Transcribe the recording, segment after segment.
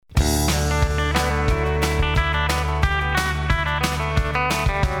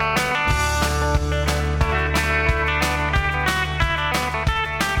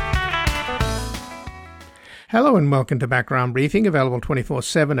Hello and welcome to Background Briefing, available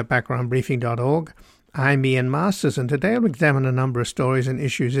 24/7 at backgroundbriefing.org. I'm Ian Masters, and today I'll examine a number of stories and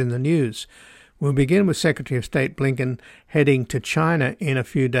issues in the news. We'll begin with Secretary of State Blinken heading to China in a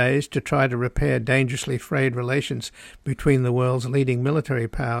few days to try to repair dangerously frayed relations between the world's leading military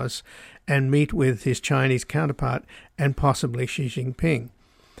powers and meet with his Chinese counterpart and possibly Xi Jinping.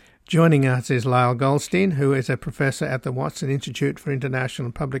 Joining us is Lyle Goldstein, who is a professor at the Watson Institute for International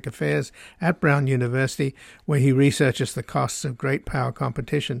and Public Affairs at Brown University, where he researches the costs of great power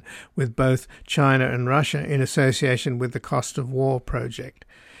competition with both China and Russia in association with the Cost of War project.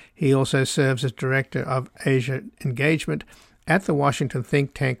 He also serves as Director of Asia Engagement at the Washington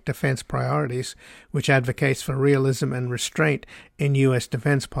think tank Defense Priorities, which advocates for realism and restraint in U.S.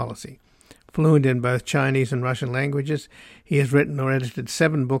 defense policy. Fluent in both Chinese and Russian languages, he has written or edited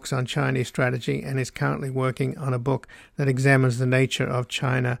 7 books on Chinese strategy and is currently working on a book that examines the nature of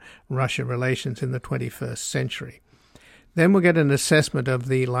China-Russia relations in the 21st century. Then we'll get an assessment of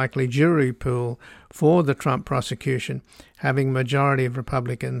the likely jury pool for the Trump prosecution, having a majority of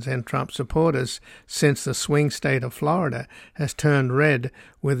Republicans and Trump supporters since the swing state of Florida has turned red,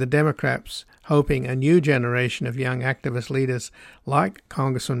 with the Democrats hoping a new generation of young activist leaders like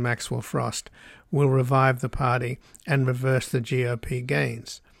Congressman Maxwell Frost will revive the party and reverse the GOP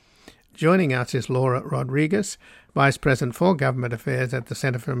gains. Joining us is Laura Rodriguez, Vice President for Government Affairs at the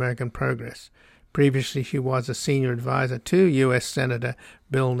Center for American Progress. Previously, she was a senior advisor to U.S. Senator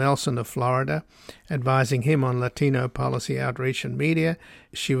Bill Nelson of Florida, advising him on Latino policy outreach and media.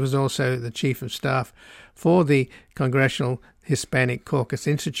 She was also the chief of staff for the Congressional Hispanic Caucus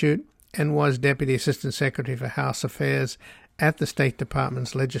Institute and was Deputy Assistant Secretary for House Affairs at the State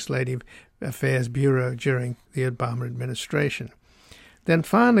Department's Legislative Affairs Bureau during the Obama administration. Then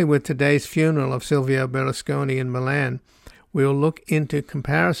finally, with today's funeral of Silvio Berlusconi in Milan, we'll look into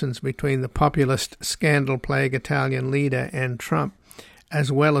comparisons between the populist, scandal-plagued Italian leader and Trump,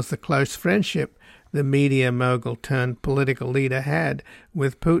 as well as the close friendship the media mogul turned political leader had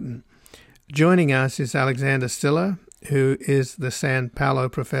with Putin. Joining us is Alexander Stille, who is the San Paolo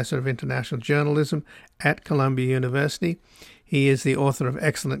Professor of International Journalism at Columbia University. He is the author of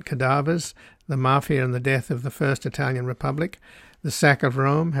Excellent Cadavers, The Mafia and the Death of the First Italian Republic, The Sack of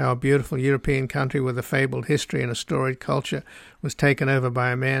Rome, How a Beautiful European Country with a Fabled History and a Storied Culture was Taken Over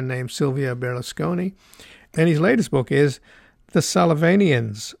by a Man Named Silvio Berlusconi. And his latest book is The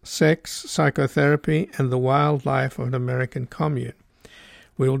Sullivanians, Sex, Psychotherapy, and the Wild Life of an American Commune.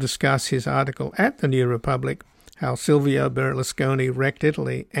 We will discuss his article at the New Republic, How Silvio Berlusconi Wrecked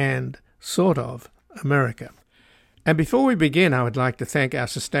Italy and, sort of, America. And before we begin, I would like to thank our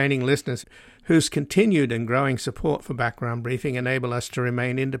sustaining listeners whose continued and growing support for Background Briefing enable us to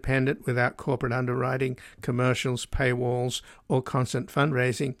remain independent without corporate underwriting, commercials, paywalls, or constant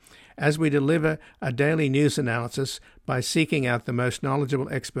fundraising, as we deliver a daily news analysis by seeking out the most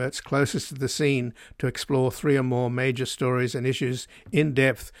knowledgeable experts closest to the scene to explore 3 or more major stories and issues in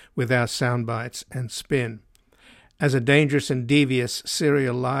depth with our soundbites and spin. As a dangerous and devious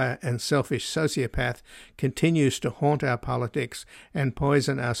serial liar and selfish sociopath continues to haunt our politics and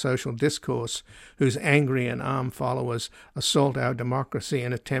poison our social discourse, whose angry and armed followers assault our democracy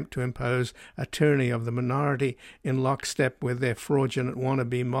and attempt to impose a tyranny of the minority in lockstep with their fraudulent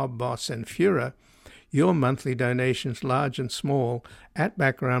wannabe mob boss and Führer, your monthly donations, large and small, at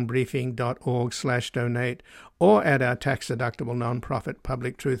backgroundbriefing.org/donate or at our tax-deductible non-profit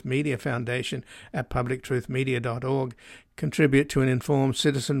Public Truth Media Foundation at publictruthmedia.org contribute to an informed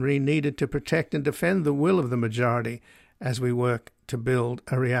citizenry needed to protect and defend the will of the majority as we work to build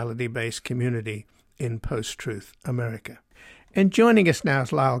a reality-based community in post-truth America. And joining us now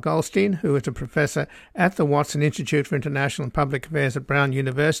is Lyle Goldstein, who is a professor at the Watson Institute for International and Public Affairs at Brown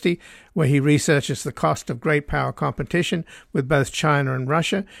University, where he researches the cost of great power competition with both China and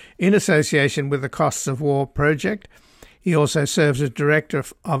Russia in association with the Costs of War project. He also serves as Director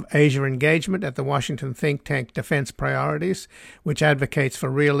of Asia Engagement at the Washington think tank Defense Priorities, which advocates for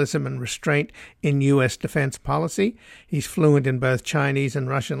realism and restraint in U.S. defense policy. He's fluent in both Chinese and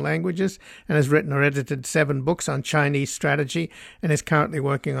Russian languages and has written or edited 7 books on Chinese strategy and is currently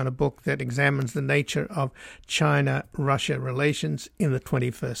working on a book that examines the nature of China-Russia relations in the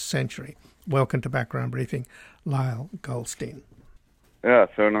 21st century. Welcome to Background Briefing, Lyle Goldstein. Yeah,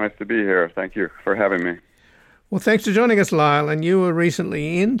 so nice to be here. Thank you for having me. Well, thanks for joining us, Lyle. And you were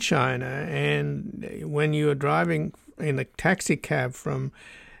recently in China, and when you were driving in a taxi cab from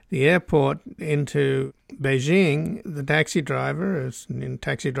the airport into Beijing, the taxi driver,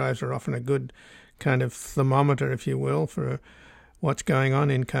 taxi drivers are often a good kind of thermometer, if you will, for what's going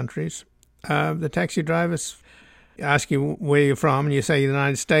on in countries. The taxi drivers ask you where you're from, and you say the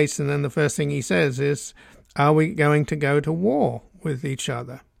United States, and then the first thing he says is, Are we going to go to war with each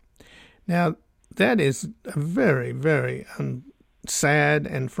other? Now, that is a very, very sad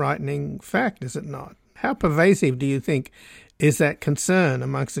and frightening fact, is it not? How pervasive do you think is that concern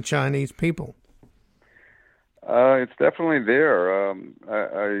amongst the Chinese people? It's definitely there.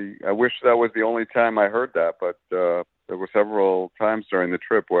 I wish that was the only time I heard that, but there were several times during the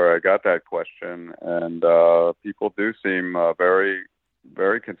trip where I got that question, and people do seem very,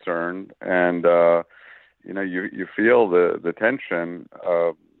 very concerned, and you feel the tension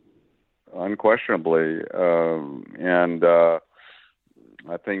unquestionably, and I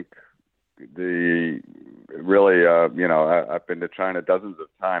think I've been to China dozens of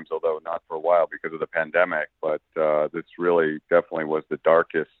times, although not for a while because of the pandemic, but this really definitely was the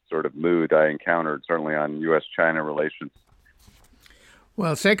darkest sort of mood I encountered, certainly on U.S.-China relations.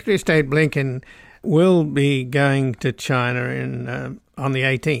 Well, Secretary of State Blinken will be going to China on the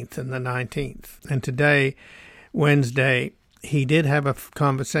 18th and the 19th. And today, Wednesday, he did have a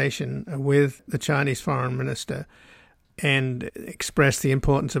conversation with the Chinese foreign minister and expressed the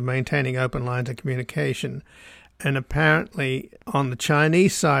importance of maintaining open lines of communication. And apparently on the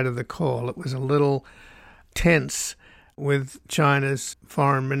Chinese side of the call, it was a little tense with China's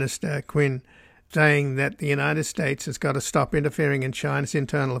foreign minister, Qin, saying that the United States has got to stop interfering in China's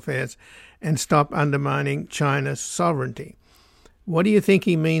internal affairs and stop undermining China's sovereignty. What do you think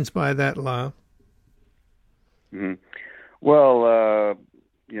he means by that, Lyle? Mm-hmm. Well,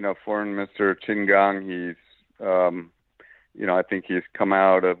 Foreign Minister Qin Gang, he's I think he's come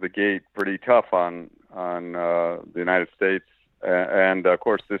out of the gate pretty tough on the United States, and of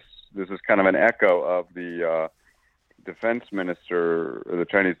course this is kind of an echo of the defense minister, the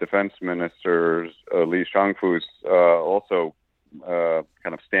Chinese defense minister's Li Shangfu's also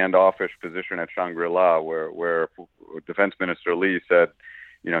kind of standoffish position at Shangri-La, where Defense Minister Li said,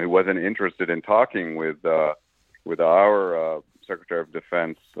 he wasn't interested in talking with our Secretary of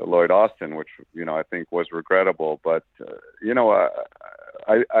Defense Lloyd Austin, which I think was regrettable. But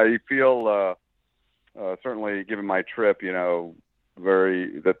I feel certainly, given my trip, that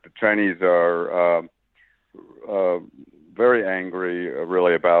the Chinese are very angry,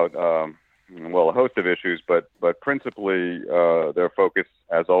 really about a host of issues, but principally their focus,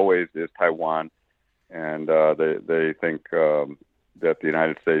 as always, is Taiwan, and they think that the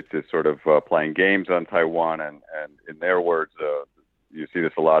United States is sort of playing games on Taiwan, and in their words, you see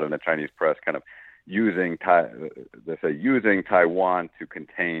this a lot in the Chinese press, kind of using Taiwan to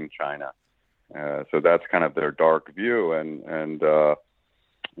contain China. So that's kind of their dark view, and I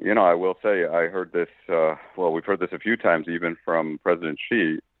will say I heard this. We've heard this a few times, even from President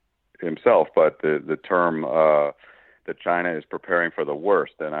Xi himself. But the term that China is preparing for the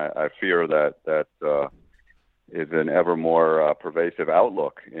worst, and I fear that is an ever more pervasive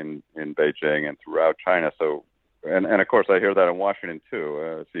outlook in Beijing and throughout China. So, and of course, I hear that in Washington too.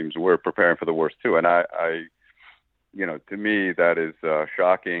 It seems we're preparing for the worst too, and I to me that is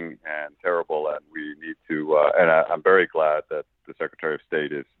shocking and terrible, and we need to. And I'm very glad that the Secretary of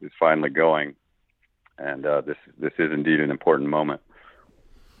State is finally going, and this is indeed an important moment.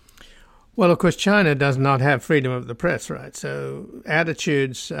 Well, of course, China does not have freedom of the press, right? So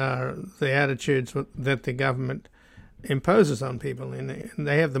attitudes are the attitudes that the government imposes on people, and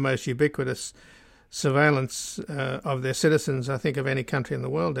they have the most ubiquitous surveillance of their citizens, I think, of any country in the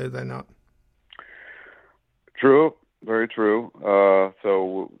world, do they not? True, very true.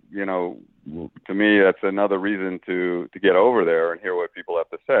 So, to me, that's another reason to get over there and hear what people have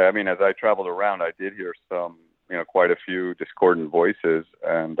to say. I mean, as I traveled around, I did hear some, quite a few discordant voices,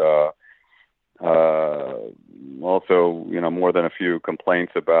 and also, more than a few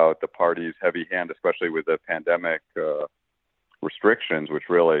complaints about the party's heavy hand, especially with the pandemic restrictions, which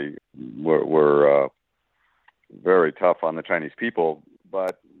really were very tough on the Chinese people.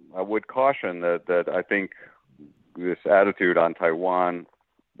 But I would caution that I think this attitude on Taiwan,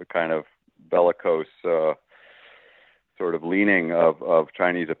 the kind of bellicose sort of leaning of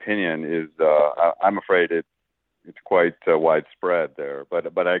Chinese opinion, is I'm afraid it's quite widespread there.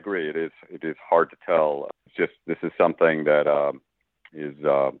 But I agree, it is hard to tell. It's just this is something that is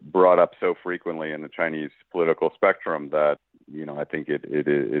brought up so frequently in the Chinese political spectrum that I think it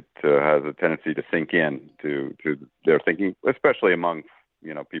has a tendency to sink in to their thinking, especially among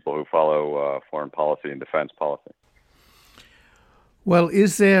people who follow foreign policy and defense policy. Well,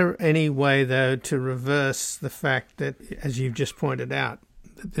 is there any way, though, to reverse the fact that, as you've just pointed out,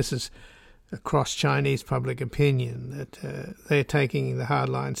 that this is across Chinese public opinion, that they're taking the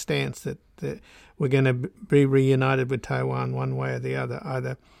hardline stance that we're going to be reunited with Taiwan one way or the other,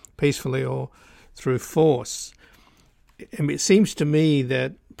 either peacefully or through force? And it seems to me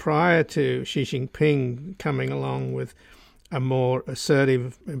that prior to Xi Jinping coming along with a more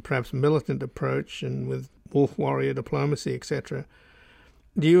assertive and perhaps militant approach and with wolf warrior diplomacy, etc.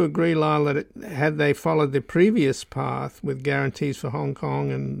 Do you agree, Lyle, that had they followed the previous path with guarantees for Hong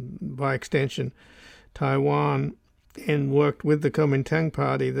Kong and by extension Taiwan and worked with the Kuomintang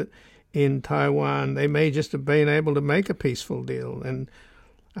party, that in Taiwan they may just have been able to make a peaceful deal? And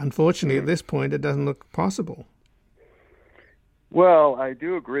unfortunately, at this point, it doesn't look possible. Well, I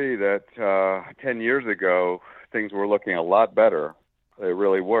do agree that 10 years ago, things were looking a lot better. They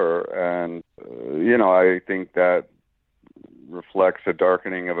really were. And, I think that reflects a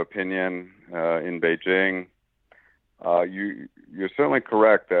darkening of opinion in Beijing. You're certainly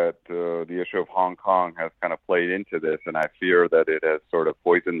correct that the issue of Hong Kong has kind of played into this, and I fear that it has sort of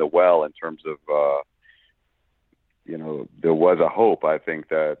poisoned the well in terms of, there was a hope, I think,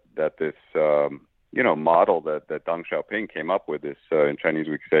 that this, model that Deng Xiaoping came up with, this, in Chinese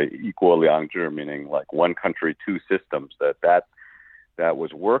we could say, 一国两制, meaning like one country, two systems, that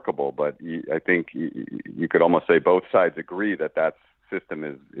was workable. But I think you could almost say both sides agree that system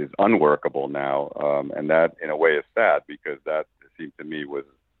is unworkable now, and that in a way is sad, because that seemed to me was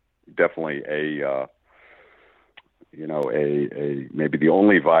definitely a maybe the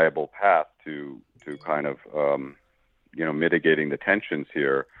only viable path to kind of mitigating the tensions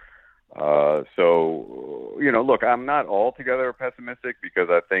here. Look, I'm not altogether pessimistic, because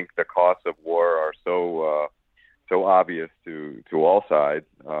I think the costs of war are so obvious to all sides,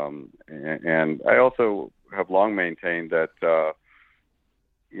 and I also have long maintained that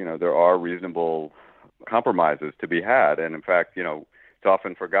there are reasonable compromises to be had. And in fact, it's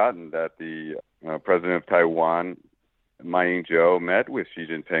often forgotten that the president of Taiwan, Ma Ying-jeou, met with Xi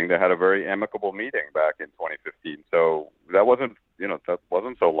Jinping. They had a very amicable meeting back in 2015. So that wasn't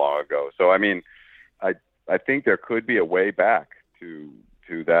so long ago. So I mean, I think there could be a way back to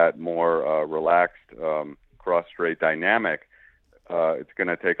that more relaxed cross-strait dynamic. It's going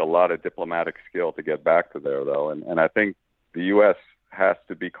to take a lot of diplomatic skill to get back to there, though, and I think the U.S. has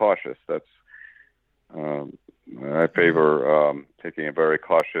to be cautious. That's I favor taking a very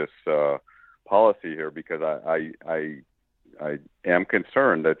cautious policy here, because I am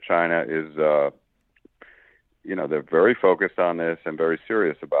concerned that China is, they're very focused on this and very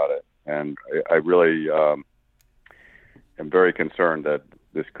serious about it, and I really am very concerned that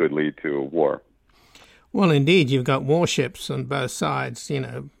this could lead to a war. Well, indeed, you've got warships on both sides,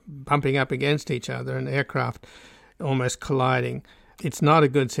 bumping up against each other and aircraft almost colliding. It's not a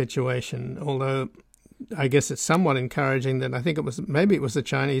good situation, although I guess it's somewhat encouraging that I think it was the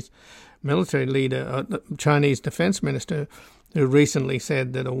Chinese military leader, Chinese defense minister, who recently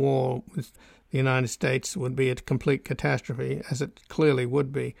said that a war with the United States would be a complete catastrophe, as it clearly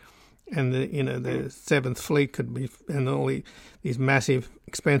would be. And the Seventh Fleet could be, and all these massive,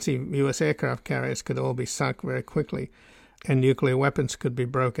 expensive U.S. aircraft carriers could all be sunk very quickly, and nuclear weapons could be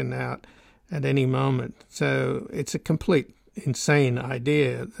broken out at any moment. So it's a complete insane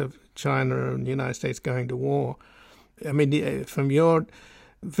idea of China and the United States going to war. I mean, from your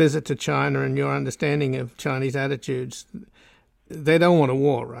visit to China and your understanding of Chinese attitudes, they don't want a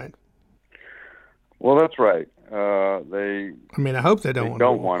war, right? Well, that's right. I hope they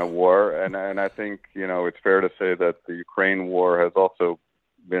don't want a war, and I think it's fair to say that the Ukraine war has also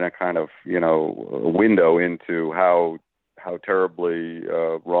been a kind of a window into how terribly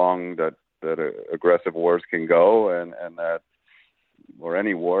wrong that aggressive wars can go, and that, or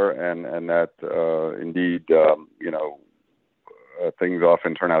any war, and that indeed things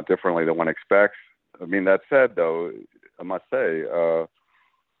often turn out differently than one expects. I mean, that said, though, I must say,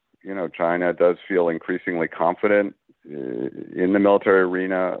 China does feel increasingly confident in the military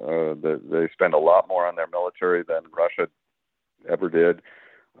arena. They spend a lot more on their military than Russia ever did,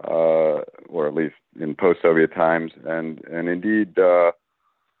 or at least in post-Soviet times. And indeed,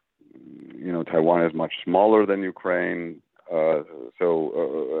 Taiwan is much smaller than Ukraine. But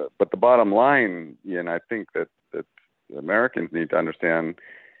the bottom line, Ian, I think that Americans need to understand,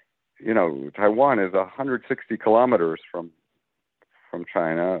 Taiwan is 160 kilometers from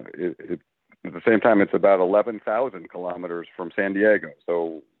China. At the same time, it's about 11,000 kilometers from San Diego.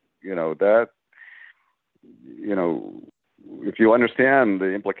 So, if you understand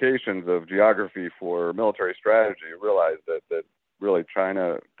the implications of geography for military strategy, you realize that really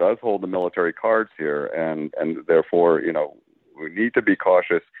China does hold the military cards here, and therefore, we need to be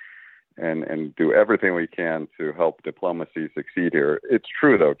cautious and do everything we can to help diplomacy succeed here. It's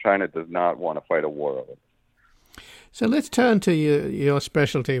true, though, China does not want to fight a war over it. So let's turn to your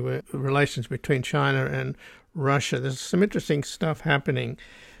specialty with relations between China and Russia. There's some interesting stuff happening.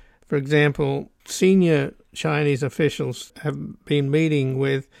 For example, senior Chinese officials have been meeting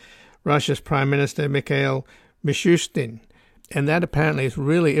with Russia's Prime Minister Mikhail Mishustin, and that apparently has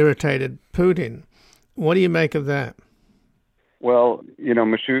really irritated Putin. What do you make of that? Well,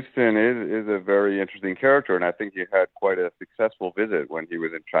 Mishustin is a very interesting character, and I think he had quite a successful visit when he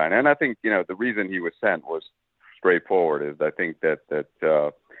was in China. And I think, the reason he was sent was straightforward, is I think that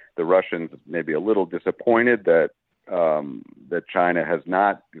the Russians may be a little disappointed that China has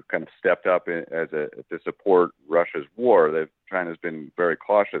not kind of stepped up to support Russia's war. That China's been very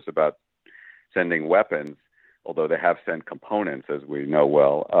cautious about sending weapons, although they have sent components, as we know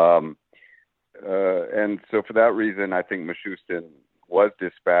well. And so for that reason, I think Mishustin was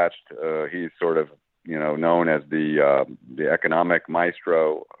dispatched. He's sort of, known as the economic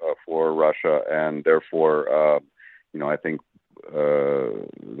maestro for Russia, and therefore, I think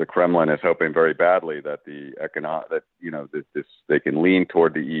the Kremlin is hoping very badly that they can lean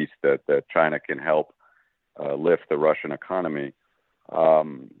toward the east, that China can help lift the Russian economy.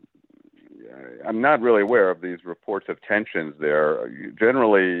 I'm not really aware of these reports of tensions there.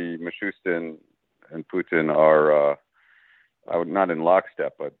 Generally, Mishustin and Putin are not in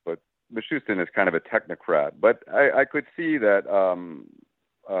lockstep, but Mishustin is kind of a technocrat. But I could see that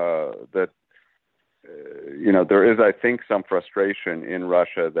there is, I think, some frustration in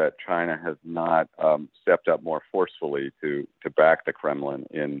Russia that China has not stepped up more forcefully to back the Kremlin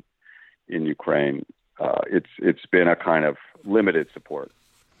in Ukraine. It's been a kind of limited support.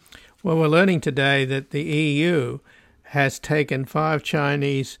 Well, we're learning today that the EU has taken 5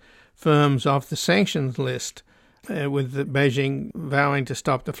 Chinese firms off the sanctions list, with Beijing vowing to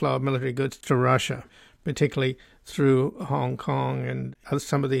stop the flow of military goods to Russia, particularly through Hong Kong and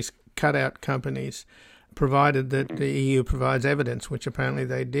some of these cutout companies, provided that the EU provides evidence, which apparently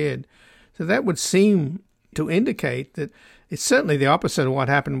they did. So that would seem to indicate that it's certainly the opposite of what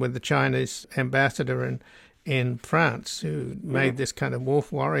happened with the Chinese ambassador in France, who made this kind of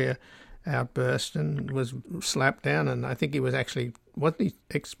wolf warrior outburst and was slapped down, and I think he was actually, wasn't he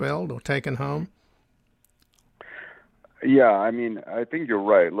expelled or taken home? Yeah, I think you're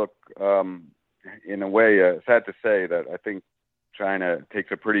right. Look, in a way, sad to say that I think China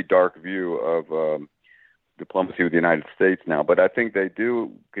takes a pretty dark view of diplomacy with the United States now, but I think they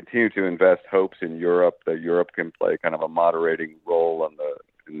do continue to invest hopes in Europe, that Europe can play kind of a moderating role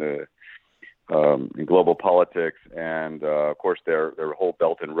in global politics, and of course their whole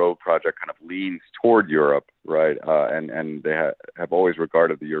Belt and Road project kind of leans toward Europe, right? And they have always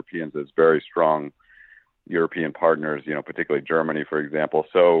regarded the Europeans as very strong European partners, particularly Germany, for example.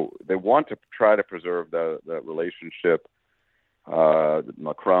 So they want to try to preserve the relationship.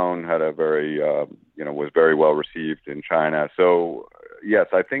 Macron had was very well received in China. So yes,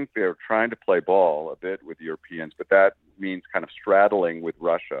 I think they're trying to play ball a bit with the Europeans, but that means kind of straddling with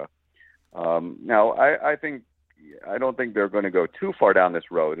Russia. Now, I don't think they're going to go too far down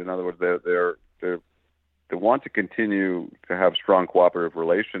this road. In other words, they want to continue to have strong cooperative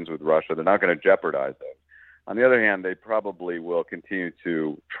relations with Russia. They're not going to jeopardize those. On the other hand, they probably will continue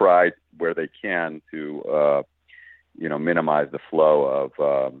to try where they can to, minimize the flow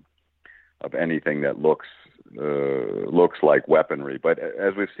of anything that looks like weaponry. But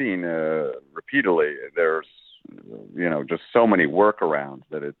as we've seen repeatedly, there's just so many workarounds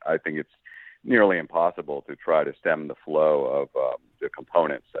that I think it's nearly impossible to try to stem the flow of the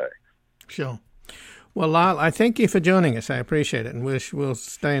components, say. Sure. Well, Lyle, I thank you for joining us. I appreciate it, and we'll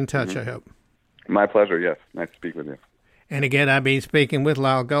stay in touch, I hope. My pleasure, yes. Nice to speak with you. And again, I've been speaking with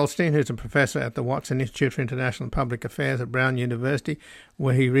Lyle Goldstein, who's a professor at the Watson Institute for International Public Affairs at Brown University,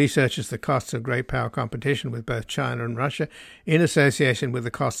 where he researches the costs of great power competition with both China and Russia in association with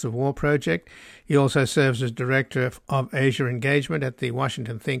the Costs of War project. He also serves as director of Asia engagement at the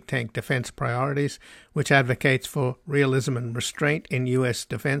Washington think tank Defense Priorities, which advocates for realism and restraint in U.S.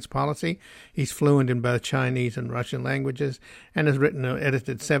 defense policy. He's fluent in both Chinese and Russian languages and has written or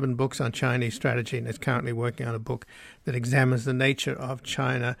edited 7 books on Chinese strategy, and is currently working on a book that examines the nature of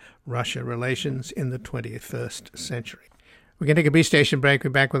China-Russia relations in the 21st century. We're going to take a brief station break.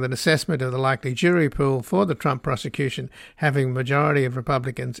 We're back with an assessment of the likely jury pool for the Trump prosecution, having a majority of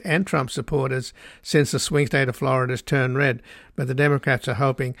Republicans and Trump supporters since the swing state of Florida has turned red. But the Democrats are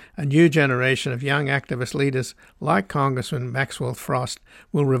hoping a new generation of young activist leaders like Congressman Maxwell Frost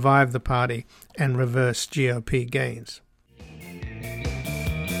will revive the party and reverse GOP gains.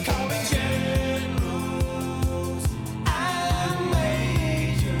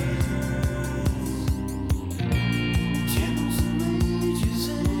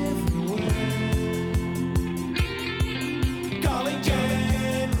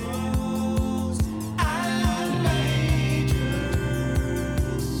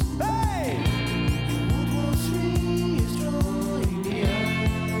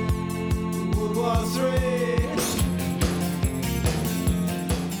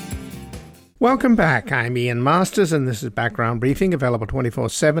 Welcome back. I'm Ian Masters, and this is Background Briefing, available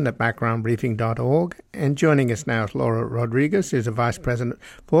 24/7 at backgroundbriefing.org. And joining us now is Laura Rodriguez, who's a Vice President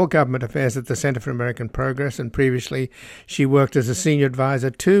for Government Affairs at the Center for American Progress, and previously she worked as a senior advisor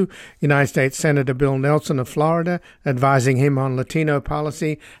to United States Senator Bill Nelson of Florida, advising him on Latino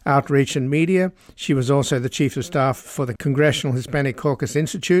policy, outreach, and media. She was also the Chief of Staff for the Congressional Hispanic Caucus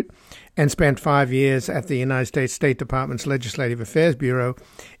Institute and spent 5 years at the United States State Department's Legislative Affairs Bureau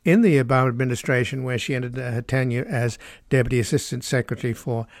in the Obama administration, where she ended her tenure as Deputy Assistant Secretary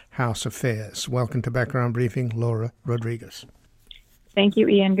for House Affairs. Welcome to Background Briefing, Laura Rodriguez. Thank you,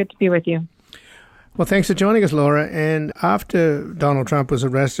 Ian. Good to be with you. Well, thanks for joining us, Laura. And after Donald Trump was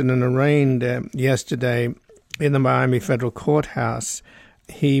arrested and arraigned yesterday in the Miami federal courthouse,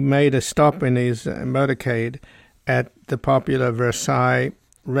 he made a stop in his motorcade at the popular Versailles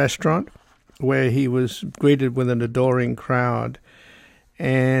restaurant, where he was greeted with an adoring crowd.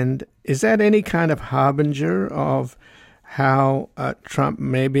 And is that any kind of harbinger of how Trump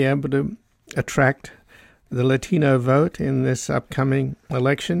may be able to attract the Latino vote in this upcoming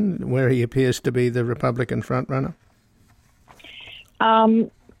election, where he appears to be the Republican frontrunner?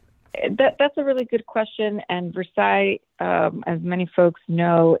 That's a really good question. And Versailles, as many folks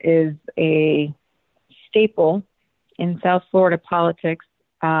know, is a staple in South Florida politics.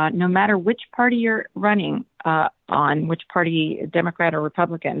 No matter which party you're running on, which party, Democrat or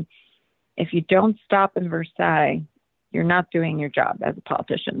Republican, if you don't stop in Versailles, you're not doing your job as a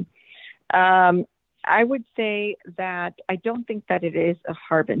politician. I would say that I don't think that it is a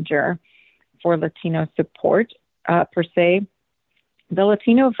harbinger for Latino support per se. The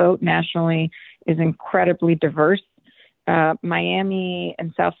Latino vote nationally is incredibly diverse. Miami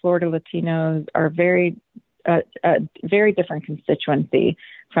and South Florida Latinos are a very different constituency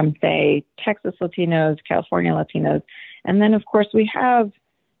from, say, Texas Latinos, California Latinos. And then, of course, we have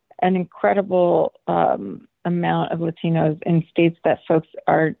an incredible amount of Latinos in states that folks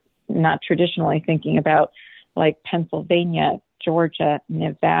are not traditionally thinking about, like Pennsylvania, Georgia,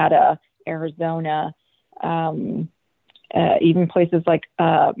 Nevada, Arizona, even places like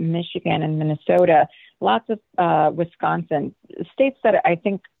Michigan and Minnesota, lots of Wisconsin, states that I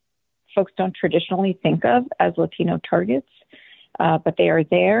think folks don't traditionally think of as Latino targets, but they are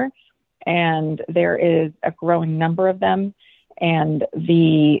there, and there is a growing number of them, and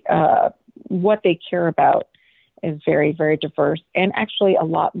what they care about is very, very diverse, and actually a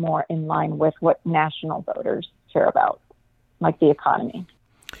lot more in line with what national voters care about, like the economy.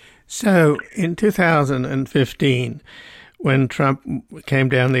 So in 2015, when Trump came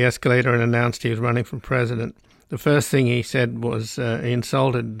down the escalator and announced he was running for president, the first thing he said was he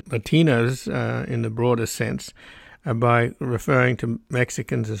insulted Latinos in the broader sense by referring to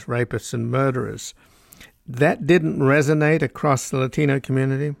Mexicans as rapists and murderers. That didn't resonate across the Latino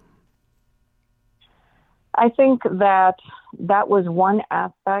community? I think that was one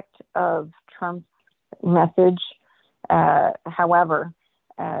aspect of Trump's message. However,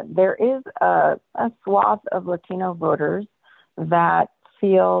 there is a swath of Latino voters that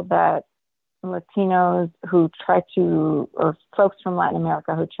feel that Latinos who try to, or folks from Latin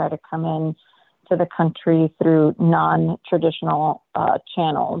America who try to come in to the country through non-traditional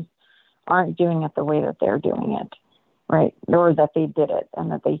channels aren't doing it the way that they're doing it, right? Or that they did it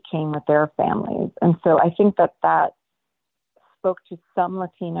and that they came with their families. And so I think that spoke to some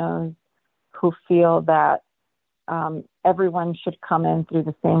Latinos who feel that everyone should come in through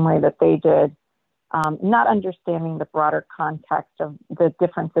the same way that they did, not understanding the broader context of the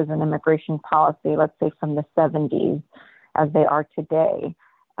differences in immigration policy, let's say from the 70s as they are today,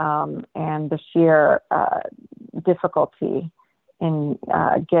 and the sheer difficulty in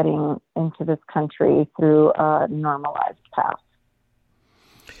getting into this country through a normalized path.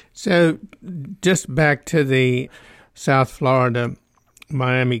 So just back to the South Florida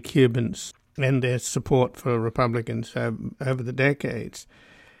Miami Cubans and their support for Republicans over the decades.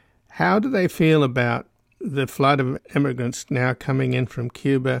 How do they feel about the flood of immigrants now coming in from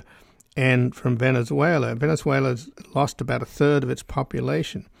Cuba and from Venezuela? Venezuela's lost about a third of its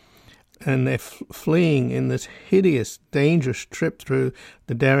population, and they're fleeing in this hideous, dangerous trip through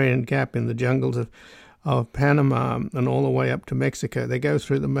the Darien Gap in the jungles of Panama and all the way up to Mexico. They go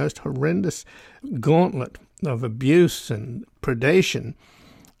through the most horrendous gauntlet of abuse and predation,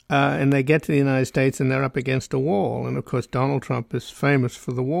 and they get to the United States and they're up against a wall. And, of course, Donald Trump is famous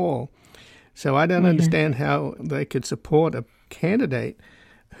for the wall. So I don't understand how they could support a candidate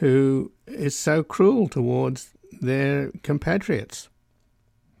who is so cruel towards their compatriots.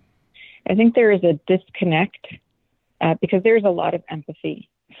 I think there is a disconnect because there's a lot of empathy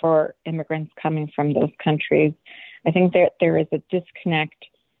for immigrants coming from those countries. I think that there is a disconnect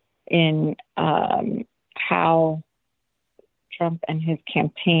in how Trump and his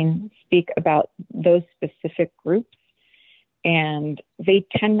campaign speak about those specific groups. And they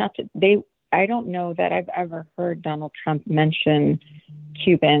tend not to, I don't know that I've ever heard Donald Trump mention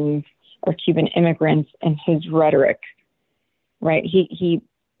Cubans or Cuban immigrants in his rhetoric, right? He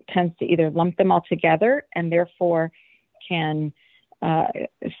tends to either lump them all together and therefore can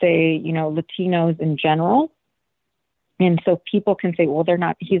say, Latinos in general. And so people can say, well,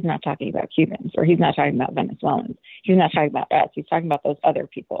 he's not talking about Cubans, or he's not talking about Venezuelans. He's not talking about us. He's talking about those other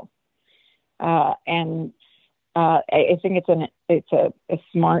people. And I think it's a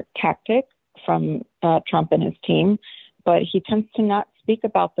smart tactic from Trump and his team, but he tends to not speak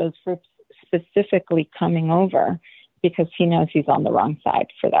about those groups specifically coming over because he knows he's on the wrong side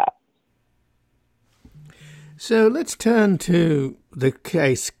for that. So let's turn to the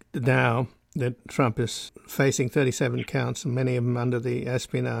case now that Trump is facing 37 counts, and many of them under the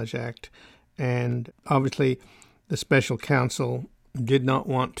Espionage Act. And obviously the special counsel did not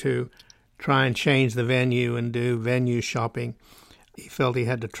want to try and change the venue and do venue shopping. He felt he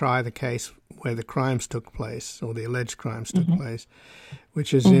had to try the case where the crimes took place, or the alleged crimes took place,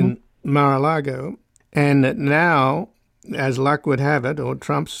 which is in Mar-a-Lago. And now, as luck would have it, or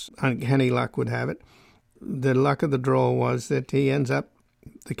Trump's uncanny luck would have it, the luck of the draw was that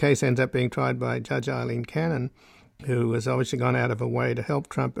the case ends up being tried by Judge Eileen Cannon, who has obviously gone out of her way to help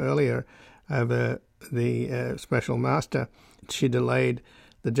Trump earlier over the special master. She delayed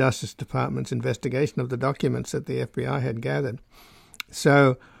the Justice Department's investigation of the documents that the FBI had gathered.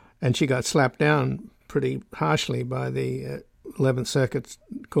 So, and she got slapped down pretty harshly by the 11th Circuit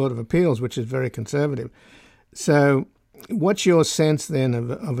Court of Appeals, which is very conservative. So what's your sense then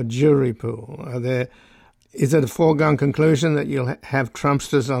of a jury pool? Is it a foregone conclusion that you'll have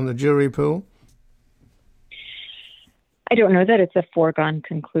Trumpsters on the jury pool? I don't know that it's a foregone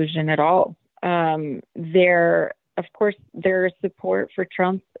conclusion at all. Of course, there is support for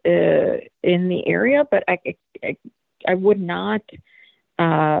Trump in the area, but I would not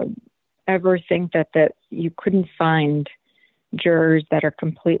ever think that you couldn't find jurors that are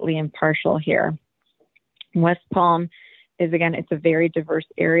completely impartial here. West Palm is, again, it's a very diverse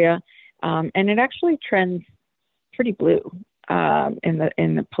area. And it actually trends pretty blue in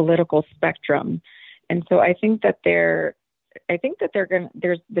the political spectrum, and so I think that the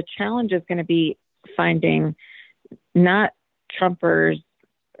challenge is going to be finding not Trumpers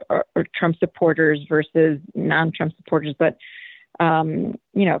or Trump supporters versus non-Trump supporters, but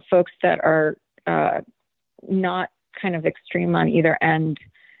folks that are not kind of extreme on either end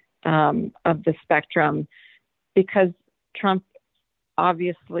of the spectrum, because Trump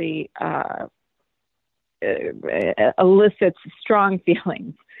obviously elicits strong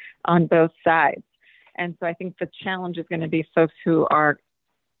feelings on both sides. And so I think the challenge is going to be folks who are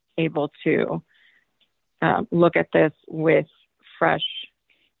able to look at this with fresh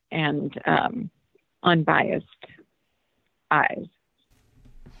and unbiased eyes.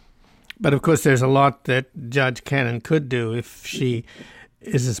 But of course, there's a lot that Judge Cannon could do if she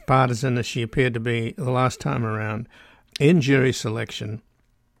is as partisan as she appeared to be the last time around in jury selection.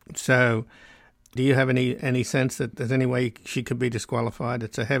 So do you have any sense that there's any way she could be disqualified?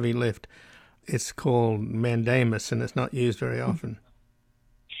 It's a heavy lift. It's called mandamus, and it's not used very often.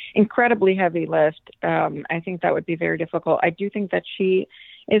 Incredibly heavy lift. I think that would be very difficult. I do think that she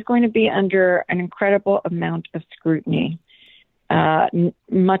is going to be under an incredible amount of scrutiny,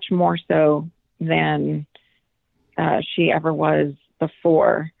 much more so than she ever was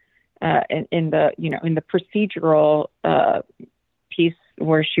before. In the procedural piece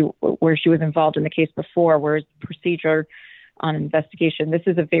where she was involved in the case before, whereas procedure on investigation, this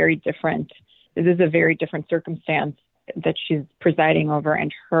is a very different circumstance that she's presiding over,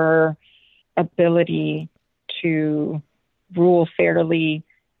 and her ability to rule fairly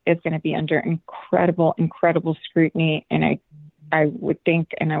is going to be under incredible scrutiny. And I would think,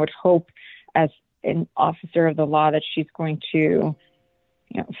 and I would hope, as an officer of the law, that she's going to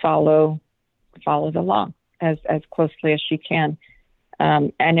follow the law as closely as she can.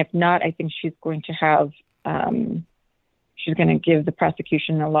 And if not, I think she's going to have, she's going to give the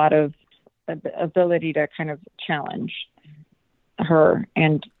prosecution a lot of ability to kind of challenge her,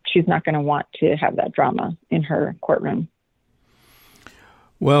 and she's not going to want to have that drama in her courtroom.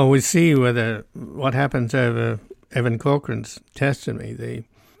 Well, we see what happens over Evan Corcoran's testimony,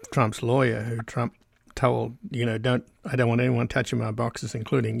 Trump's lawyer, who Trump told, I don't want anyone touching my boxes,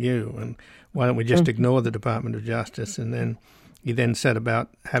 including you, and why don't we just ignore the Department of Justice? And then he set about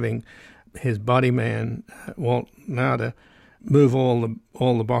having his body man, Walt Nauder, move all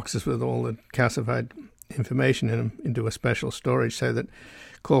the boxes with all the calcified information into a special storage so that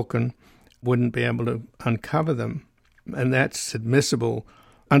Corcoran wouldn't be able to uncover them. And that's admissible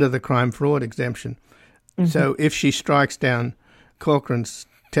under the crime fraud exemption. Mm-hmm. So if she strikes down Corcoran's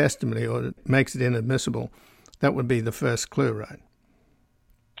testimony or makes it inadmissible, that would be the first clue, right?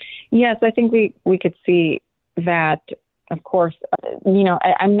 Yes, I think we could see that. Of course,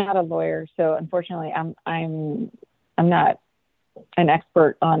 I'm not a lawyer, so unfortunately, I'm not an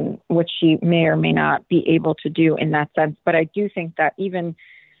expert on what she may or may not be able to do in that sense. But I do think that even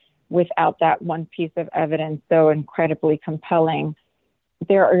without that one piece of evidence so incredibly compelling,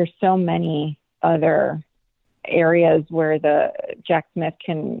 there are so many other areas where the Jack Smith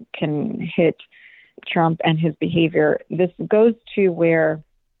can hit Trump and his behavior. This goes to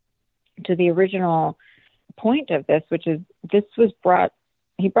the original point of this, which is he brought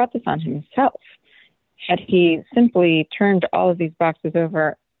this on himself. Had he simply turned all of these boxes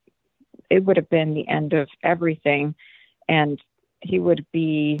over, it would have been the end of everything, and he would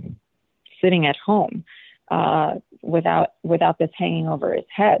be sitting at home without this hanging over his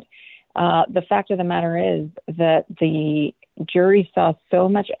head. The fact of the matter is that the jury saw so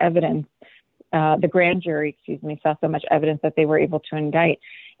much evidence, the grand jury, saw so much evidence that they were able to indict.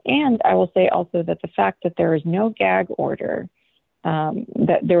 And I will say also that the fact that there is no gag order,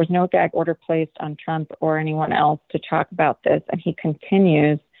 that there was no gag order placed on Trump or anyone else to talk about this, and he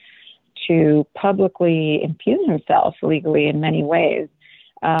continues to publicly impugn himself legally in many ways.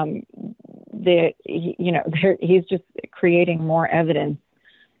 He's just creating more evidence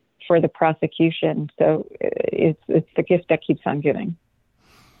for the prosecution. So it's the gift that keeps on giving.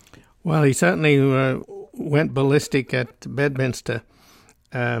 Well, he certainly went ballistic at Bedminster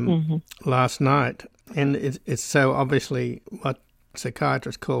last night, and it's so obviously what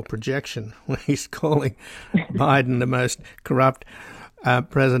psychiatrists call projection, when he's calling Biden the most corrupt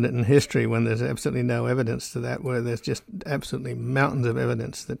president in history, when there's absolutely no evidence to that, where there's just absolutely mountains of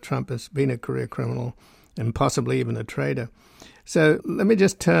evidence that Trump has been a career criminal and possibly even a traitor. So let me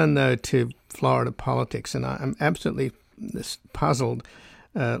just turn, though, to Florida politics, and I'm absolutely puzzled,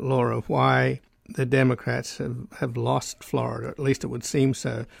 Laura, why the Democrats have lost Florida. At least it would seem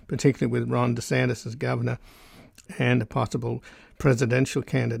so, particularly with Ron DeSantis as governor and a possible presidential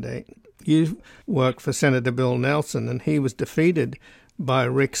candidate. You worked for Senator Bill Nelson, and he was defeated by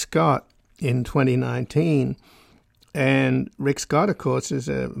Rick Scott in 2019. And Rick Scott, of course, is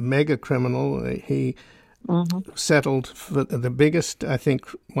a mega criminal. He settled for the biggest, I think,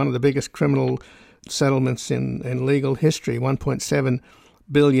 one of the biggest criminal settlements in legal history, $1.7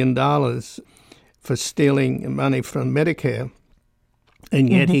 billion for stealing money from Medicare. And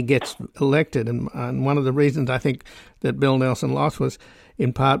yet he gets elected. And one of the reasons I think that Bill Nelson lost was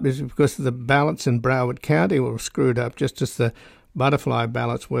in part because the ballots in Broward County were screwed up, just as the butterfly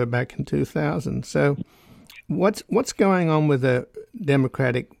ballots were back in 2000. So what's going on with the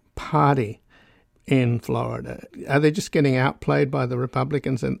Democratic Party in Florida? Are they just getting outplayed by the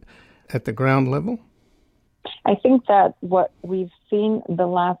Republicans at the ground level? I think that what we've seen the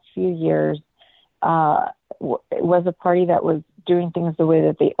last few years was a party that was doing things the way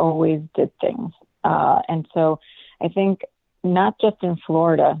that they always did things. And so I think not just in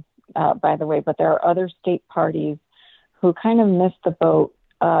Florida, by the way, but there are other state parties who kind of missed the boat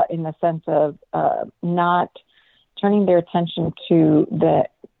in the sense of not turning their attention to the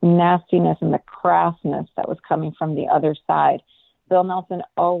nastiness and the crassness that was coming from the other side. Bill Nelson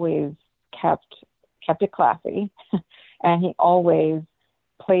always kept it classy, and he always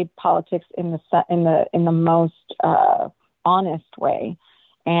played politics in the most honest way.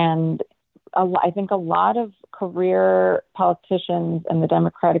 And I think a lot of career politicians in the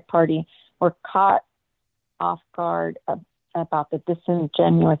Democratic Party were caught off guard about the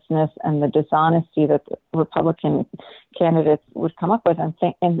disingenuousness and the dishonesty that the Republican candidates would come up with,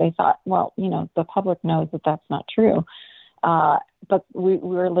 and they thought, well, the public knows that that's not true. But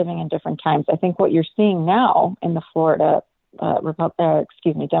we're living in different times. I think what you're seeing now in the Florida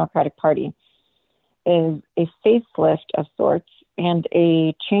Democratic Party is a facelift of sorts and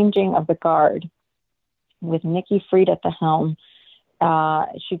a changing of the guard with Nikki Fried at the helm.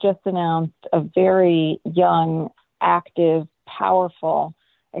 She just announced a very young, active, powerful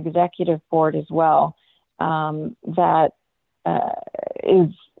executive board as well that is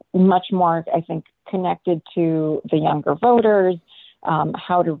much more, I think, connected to the younger voters,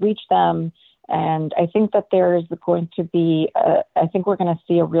 how to reach them. And I think that there's going to be, I think we're going to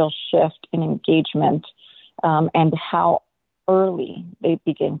see a real shift in engagement and how early they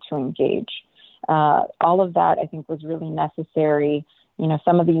begin to engage. All of that, I think, was really necessary.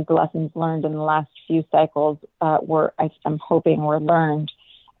 Some of these lessons learned in the last few cycles I'm hoping were learned.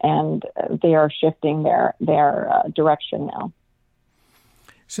 and they are shifting their direction now.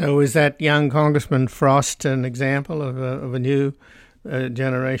 So is that young Congressman Frost an example of a new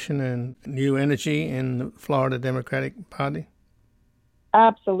generation and new energy in the Florida Democratic Party?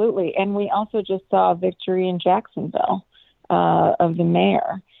 Absolutely. And we also just saw a victory in Jacksonville of the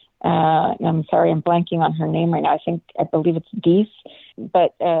mayor. I'm sorry, I'm blanking on her name right now. I believe it's Deese.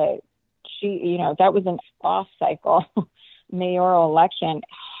 But she, that was an off-cycle mayoral election,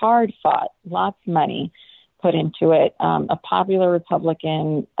 hard fought, lots of money put into it, a popular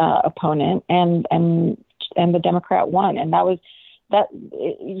Republican opponent, and the Democrat won. And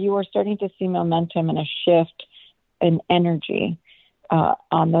you were starting to see momentum and a shift in energy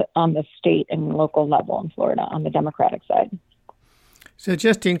on the state and local level in Florida on the Democratic side. So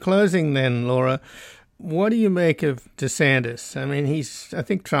just in closing then, Laura, what do you make of DeSantis? I mean, I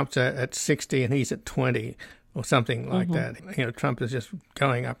think Trump's at 60 and he's at 20 or something like that. Trump is just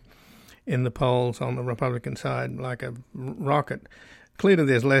going up in the polls on the Republican side like a rocket. Clearly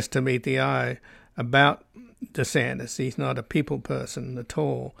there's less to meet the eye about DeSantis. He's not a people person at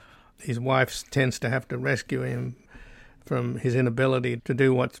all. His wife tends to have to rescue him from his inability to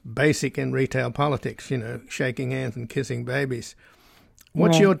do what's basic in retail politics, shaking hands and kissing babies.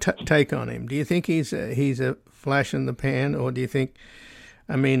 What's your take on him? Do you think he's a flash in the pan, or do you think,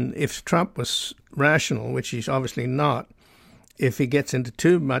 if Trump was rational, which he's obviously not, if he gets into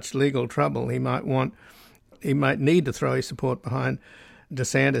too much legal trouble, he might need to throw his support behind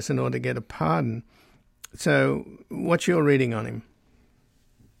DeSantis in order to get a pardon. So what's your reading on him?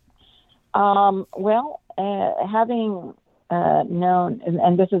 Having known,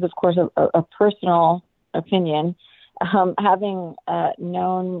 and this is, of course, a personal opinion, having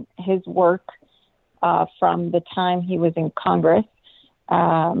known his work from the time he was in Congress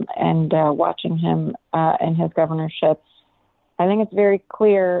and watching him in his governorship, I think it's very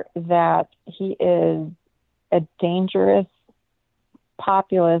clear that he is a dangerous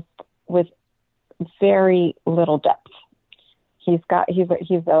populist with very little depth. He's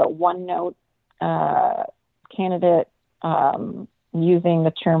a one-note candidate using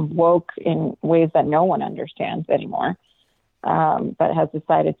the term woke in ways that no one understands anymore, but has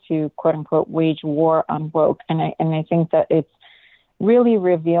decided to, quote unquote, wage war on woke. And I think that it's really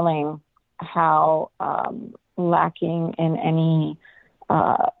revealing how lacking in any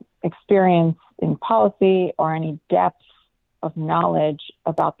experience in policy or any depth of knowledge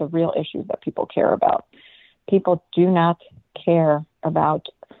about the real issues that people care about. People do not care about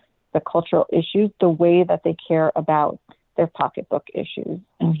the cultural issues the way that they care about their pocketbook issues.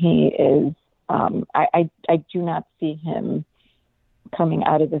 And he is, I do not see him coming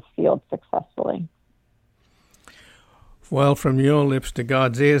out of this field successfully. Well, from your lips to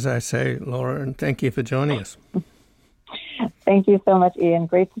God's ears, I say, Laura, and thank you for joining us. Thank you so much, Ian.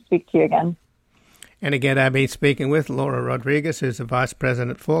 Great to speak to you again. And again, I've been speaking with Laura Rodriguez, who's the Vice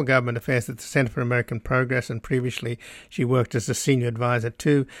President for Government Affairs at the Center for American Progress, and previously she worked as a senior advisor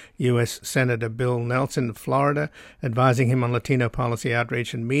to U.S. Senator Bill Nelson of Florida, advising him on Latino policy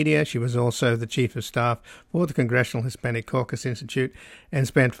outreach and media. She was also the Chief of Staff for the Congressional Hispanic Caucus Institute and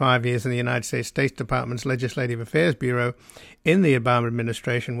spent 5 years in the United States State Department's Legislative Affairs Bureau in the Obama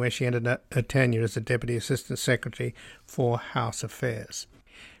administration, where she ended her tenure as the Deputy Assistant Secretary for House Affairs.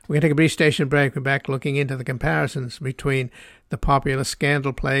 We're going to take a brief station break. We're back looking into the comparisons between the popular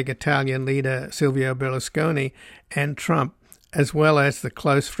scandal-plagued Italian leader Silvio Berlusconi and Trump, as well as the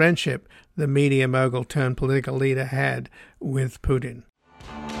close friendship the media mogul turned political leader had with Putin.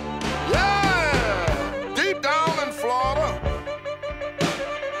 Yeah! Deep down in Florida.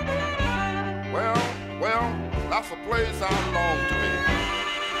 Well, that's a place I belong to me.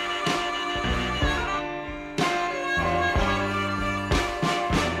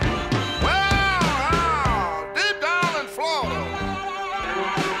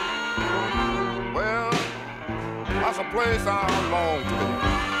 Place I belong to.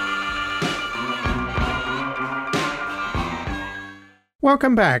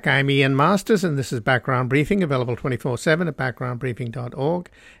 Welcome back. I'm Ian Masters, and this is Background Briefing, available 24/7 at backgroundbriefing.org.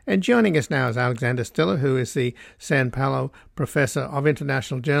 And joining us now is Alexander Stille, who is the San Paulo Professor of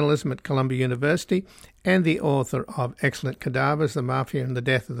International Journalism at Columbia University and the author of Excellent Cadavers, The Mafia and the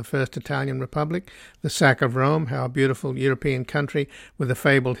Death of the First Italian Republic, The Sack of Rome, How a Beautiful European Country with a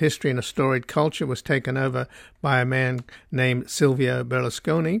Fabled History and a Storied Culture was Taken Over by a Man named Silvio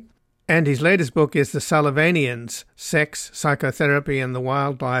Berlusconi. And his latest book is The Sullivanians, Sex, Psychotherapy and the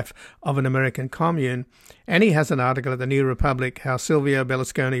Wildlife of an American Commune. And he has an article at the New Republic, How Silvio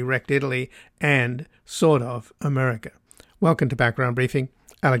Berlusconi Wrecked Italy and, sort of, America. Welcome to Background Briefing,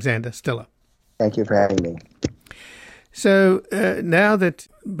 Alexander Stille. Thank you for having me. So now that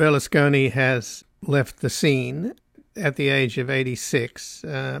Berlusconi has left the scene at the age of 86,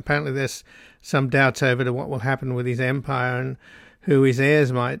 apparently there's some doubts over to what will happen with his empire and who his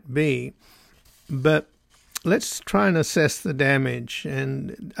heirs might be. But let's try and assess the damage.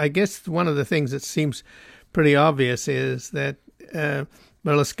 And I guess one of the things that seems pretty obvious is that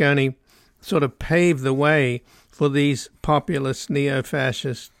Berlusconi sort of paved the way for these populist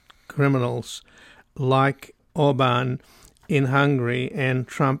neo-fascist criminals like Orban in Hungary and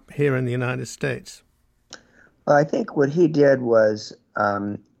Trump here in the United States. Well, I think what he did was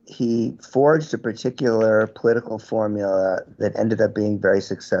he forged a particular political formula that ended up being very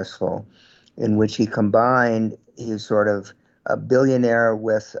successful, in which he combined his sort of a billionaire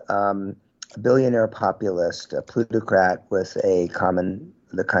with a billionaire populist, a plutocrat with the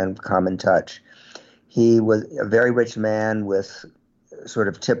kind of common touch. He was a very rich man with sort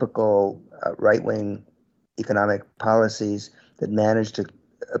of typical right-wing economic policies that managed to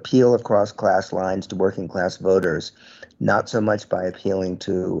appeal across class lines to working class voters, not so much by appealing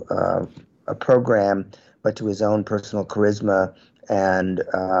to a program, but to his own personal charisma and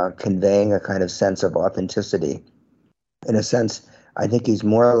conveying a kind of sense of authenticity. In a sense, I think he's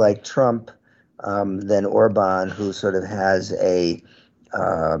more like Trump than Orban, who sort of has a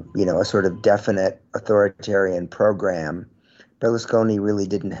sort of definite authoritarian program. Berlusconi really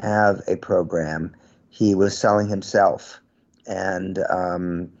didn't have a program. He was selling himself, and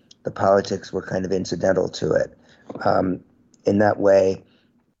the politics were kind of incidental to it. In that way,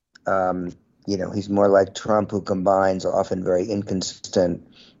 he's more like Trump, who combines often very inconsistent,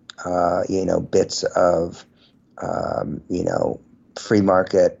 bits of, free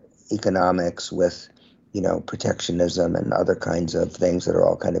market economics with, protectionism and other kinds of things that are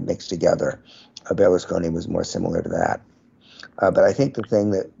all kind of mixed together. Berlusconi was more similar to that. But I think the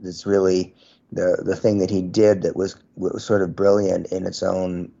thing that's really the thing that he did that was sort of brilliant in its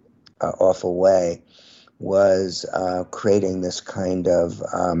own awful way was creating this kind of,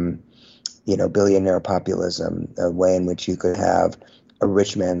 billionaire populism, a way in which you could have a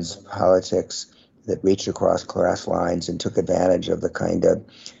rich man's politics that reached across class lines and took advantage of the kind of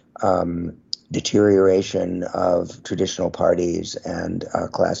deterioration of traditional parties and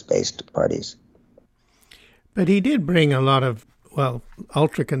class-based parties. But he did bring a lot of,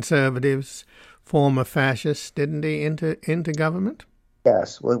 ultra-conservatives, former fascists, didn't he, into government?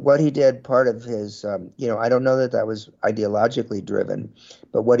 Yes. Well, what he did, part of his, I don't know that was ideologically driven,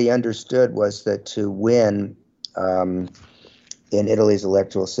 but what he understood was that to win in Italy's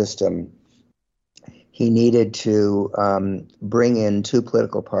electoral system, he needed to bring in two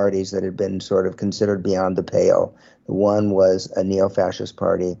political parties that had been sort of considered beyond the pale. One was a neo-fascist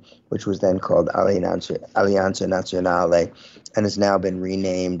party, which was then called Alleanza Nazionale, and has now been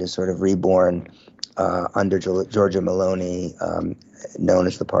renamed and sort of reborn under Giorgia Meloni, known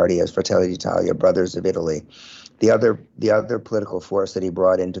as the party as Fratelli d'Italia, Brothers of Italy. The other political force that he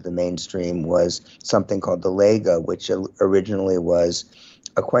brought into the mainstream was something called the Lega, which originally was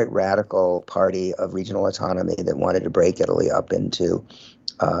a quite radical party of regional autonomy that wanted to break Italy up into,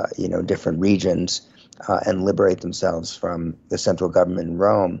 different regions and liberate themselves from the central government in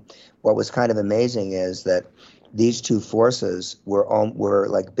Rome. What was kind of amazing is that these two forces were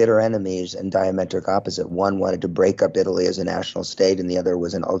like bitter enemies and diametric opposite. One wanted to break up Italy as a national state, and the other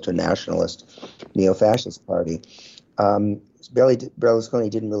was an ultra-nationalist neo-fascist party. Berlusconi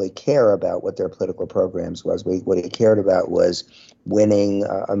didn't really care about what their political programs was. What he cared about was winning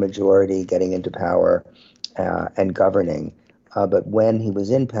a majority, getting into power, and governing. But when he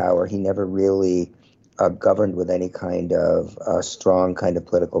was in power, he never really governed with any kind of strong kind of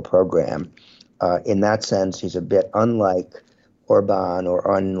political program. In that sense, he's a bit unlike Orban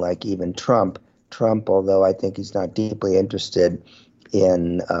or unlike even Trump. Trump, although I think he's not deeply interested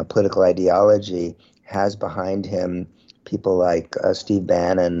in political ideology, has behind him people like Steve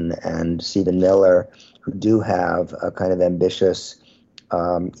Bannon and Stephen Miller, who do have a kind of ambitious,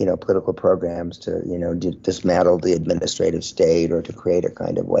 political programs to, dismantle the administrative state or to create a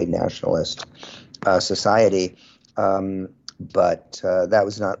kind of white nationalist society. But that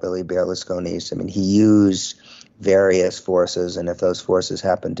was not really Berlusconi's. I mean, he used various forces, and if those forces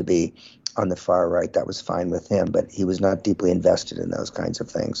happened to be on the far right, that was fine with him. But he was not deeply invested in those kinds of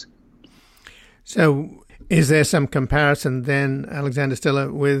things. So is there some comparison then, Alexander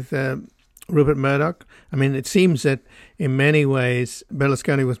Stille, with Rupert Murdoch? I mean, it seems that in many ways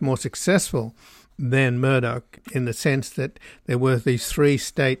Berlusconi was more successful than Murdoch in the sense that there were these three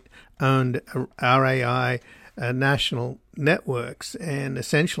state-owned RAI national networks, and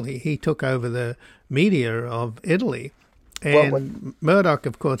essentially he took over the media of Italy. And Murdoch,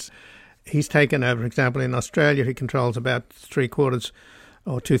 of course, He's taken over, for example, in Australia, he controls about 3/4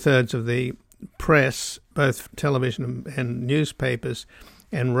 or 2/3 of the press, both television and newspapers,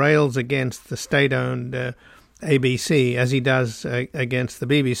 and rails against the state-owned ABC, as he does against the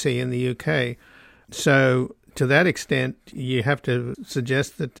BBC in the UK. So to that extent, you have to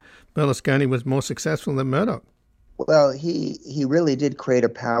suggest that Berlusconi was more successful than Murdoch. Well, he really did create a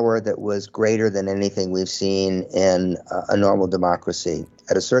power that was greater than anything we've seen in a normal democracy.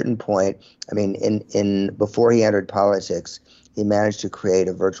 At a certain point, I mean, in before he entered politics, he managed to create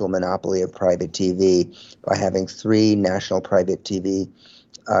a virtual monopoly of private TV by having 3 national private TV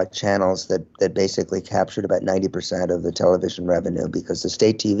channels that basically captured about 90% of the television revenue, because the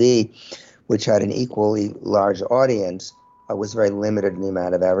state TV, which had an equally large audience, was very limited in the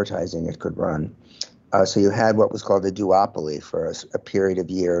amount of advertising it could run. So you had what was called a duopoly for a period of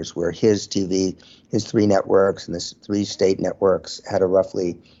years, where his TV, his 3 networks and the 3 state networks had a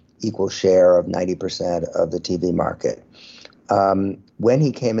roughly equal share of 90% of the TV market. When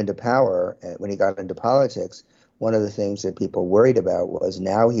he came into power, when he got into politics, one of the things that people worried about was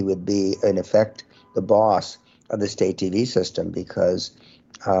now he would be, in effect, the boss of the state TV system, because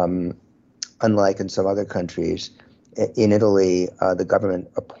unlike in some other countries, in Italy, the government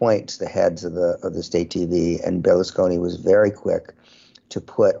appoints the heads of the state TV, and Berlusconi was very quick to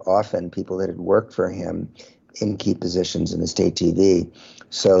put often people that had worked for him in key positions in the state TV,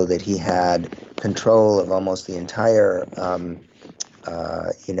 so that he had control of almost the entire,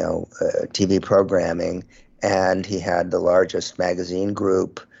 TV programming, and he had the largest magazine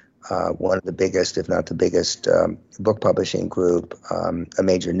group, one of the biggest, if not the biggest, book publishing group, a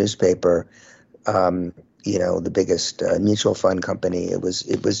major newspaper. The biggest mutual fund company. It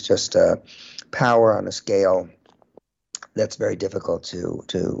was just power on a scale that's very difficult to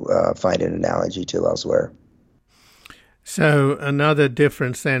find an analogy to elsewhere. So another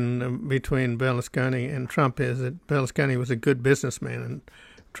difference then between Berlusconi and Trump is that Berlusconi was a good businessman and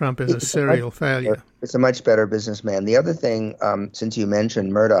Trump is a serial failure. It's a much better businessman. The other thing, since you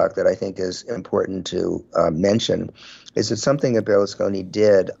mentioned Murdoch, that I think is important to mention, is that something that Berlusconi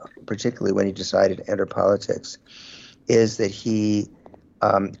did, particularly when he decided to enter politics, is that he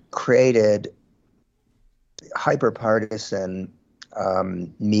created hyper-partisan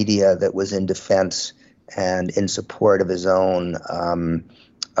media that was in defense and in support of his own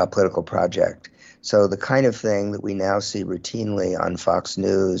political project. So the kind of thing that we now see routinely on Fox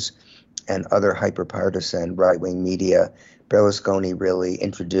News and other hyper-partisan right-wing media, Berlusconi really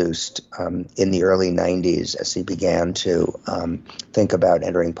introduced in the early 90s as he began to think about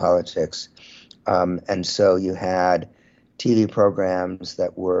entering politics. And so you had TV programs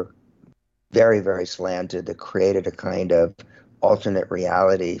that were very, very slanted, that created a kind of alternate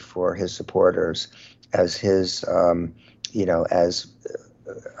reality for his supporters as his,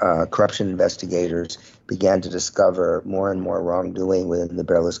 corruption investigators began to discover more and more wrongdoing within the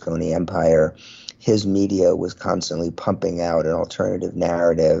Berlusconi empire. His media was constantly pumping out an alternative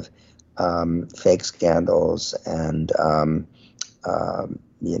narrative, fake scandals, and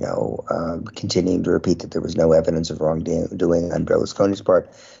continuing to repeat that there was no evidence of wrongdoing on Berlusconi's part.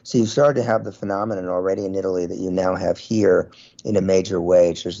 So you started to have the phenomenon already in Italy that you now have here in a major way,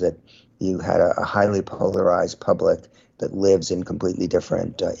 which is that you had a highly polarized public that lives in completely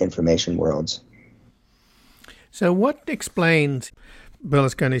different information worlds. So what explains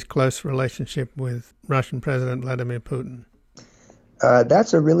Berlusconi's close relationship with Russian President Vladimir Putin?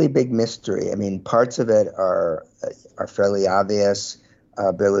 That's a really big mystery. I mean, parts of it are fairly obvious.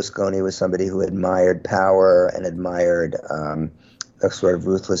 Berlusconi was somebody who admired power and admired a sort of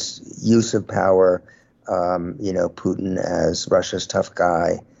ruthless use of power. Putin as Russia's tough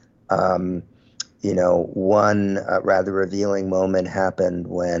guy. One rather revealing moment happened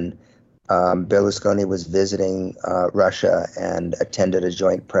when Berlusconi was visiting Russia and attended a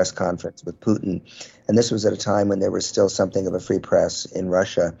joint press conference with Putin. And this was at a time when there was still something of a free press in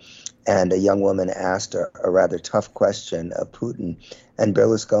Russia. And a young woman asked a rather tough question of Putin. And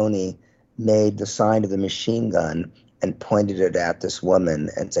Berlusconi made the sign of the machine gun and pointed it at this woman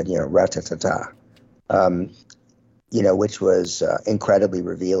and said, rat-ta-ta-ta. Which was incredibly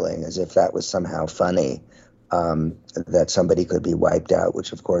revealing, as if that was somehow funny, that somebody could be wiped out,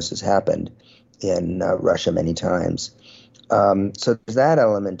 which of course has happened in Russia many times. So there's that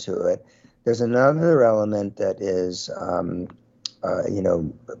element to it. There's another element that is,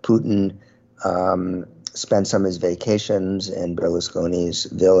 Putin spent some of his vacations in Berlusconi's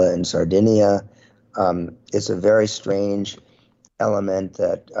villa in Sardinia. It's a very strange element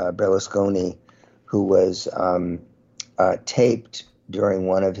that Berlusconi, who was taped during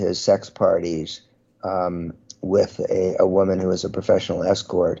one of his sex parties with a woman who was a professional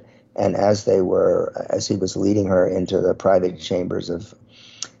escort, And as he was leading her into the private chambers of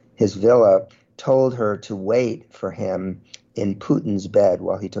his villa, told her to wait for him in Putin's bed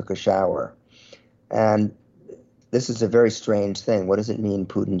while he took a shower. And this is a very strange thing. What does it mean,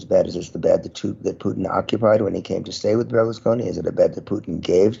 Putin's bed? Is this the bed that Putin occupied when he came to stay with Berlusconi? Is it a bed that Putin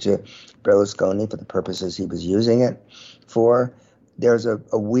gave to Berlusconi for the purposes he was using it for? There's a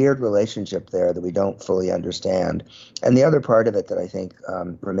weird relationship there that we don't fully understand. And the other part of it that I think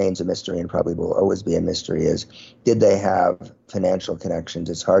remains a mystery and probably will always be a mystery is, did they have financial connections?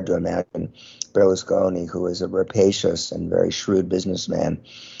 It's hard to imagine Berlusconi, who is a rapacious and very shrewd businessman,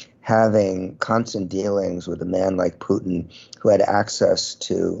 having constant dealings with a man like Putin, who had access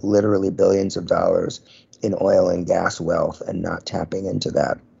to literally billions of dollars in oil and gas wealth and not tapping into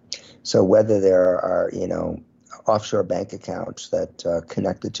that. So whether there are, offshore bank accounts that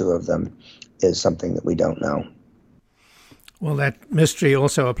connect the two of them is something that we don't know. Well, that mystery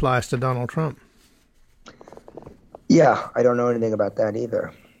also applies to Donald Trump. Yeah, I don't know anything about that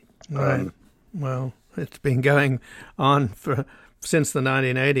either. Right. Well, it's been going on since the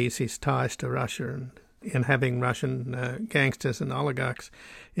 1980s, his ties to Russia and having Russian gangsters and oligarchs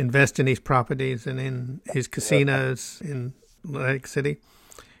invest in his properties and in his casinos in Lake City.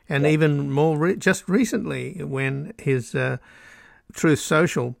 And even more just recently, when his Truth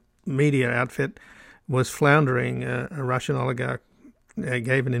Social media outfit was floundering, a Russian oligarch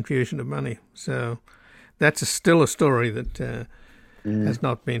gave an infusion of money. So that's still a story that has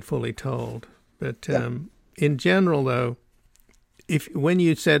not been fully told. But in general, though, when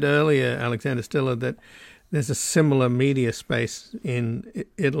you said earlier, Alexander Stille, that there's a similar media space in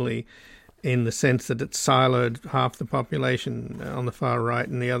Italy, in the sense that it's siloed, half the population on the far right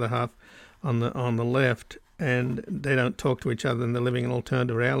and the other half on the left, and they don't talk to each other and they're living in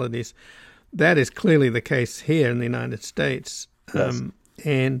alternative realities. That is clearly the case here in the United States. Yes.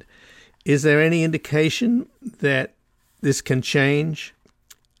 And is there any indication that this can change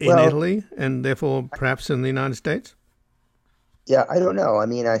in Italy and therefore perhaps in the United States? Yeah, I don't know. I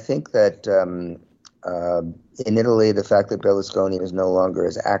mean, I think that in Italy, the fact that Berlusconi is no longer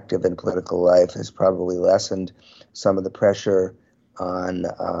as active in political life has probably lessened some of the pressure on,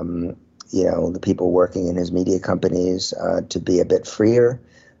 the people working in his media companies to be a bit freer.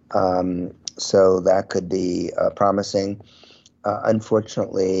 So that could be promising.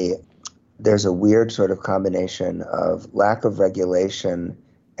 Unfortunately, there's a weird sort of combination of lack of regulation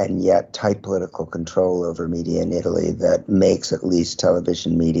and yet tight political control over media in Italy that makes at least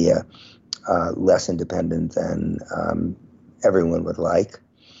television media less independent than everyone would like.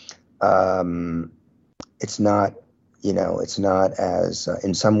 It's not as,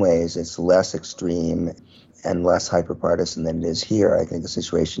 in some ways, it's less extreme and less hyper-partisan than it is here. I think the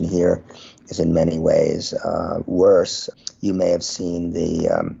situation here is in many ways worse. You may have seen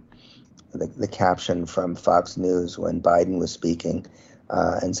the caption from Fox News when Biden was speaking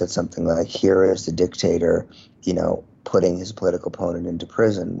and said something like, "Here is the dictator, putting his political opponent into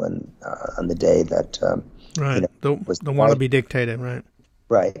prison," when on the day that right, the wannabe dictator, right?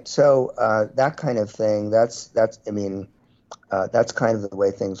 Right. So that kind of thing. That's kind of the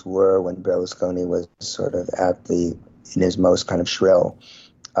way things were when Berlusconi was sort of in his most kind of shrill.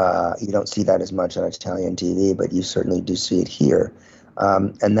 You don't see that as much on Italian TV, but you certainly do see it here,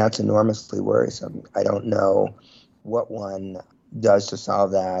 and that's enormously worrisome. I don't know what one does to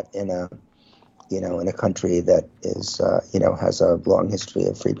solve that in a country that is, has a long history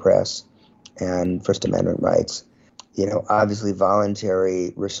of free press and First Amendment rights. Obviously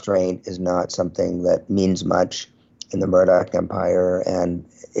voluntary restraint is not something that means much in the Murdoch empire. And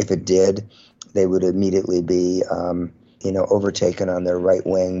if it did, they would immediately be, overtaken on their right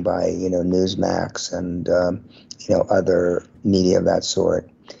wing by, Newsmax and, other media of that sort.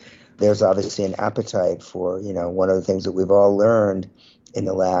 There's obviously an appetite for, one of the things that we've all learned in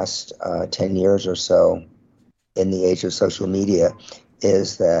the last 10 years or so in the age of social media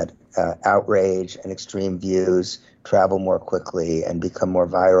is that outrage and extreme views travel more quickly and become more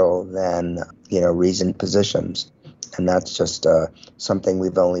viral than, reasoned positions. And that's just something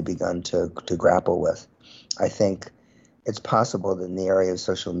we've only begun to grapple with. I think it's possible that in the area of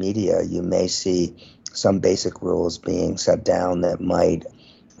social media, you may see some basic rules being set down that might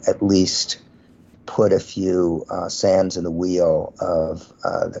at least put a few sands in the wheel of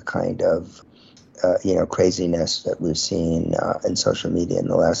the kind of, craziness that we've seen in social media in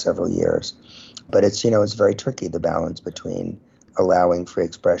the last several years. But it's, it's very tricky, the balance between allowing free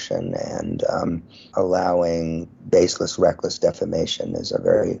expression and allowing baseless, reckless defamation is a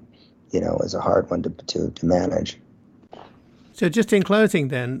very, is a hard one to manage. So just in closing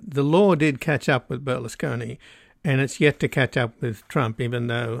then, the law did catch up with Berlusconi And it's yet to catch up with Trump, even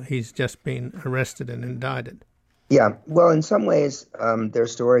though he's just been arrested and indicted. Yeah, well, in some ways, their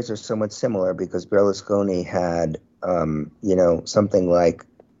stories are somewhat similar because Berlusconi had, something like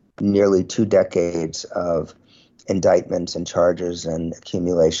nearly 2 decades of indictments and charges and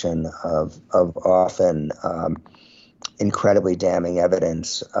accumulation of often incredibly damning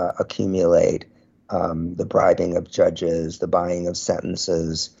evidence accumulate, the bribing of judges, the buying of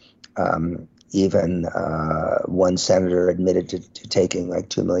sentences. Even one senator admitted to taking like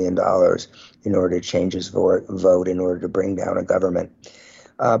 $2 million in order to change his vote in order to bring down a government.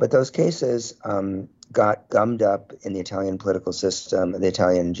 But those cases got gummed up in the Italian political system, the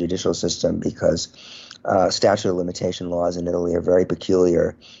Italian judicial system, because statute of limitation laws in Italy are very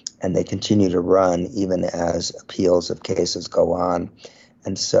peculiar, and they continue to run even as appeals of cases go on.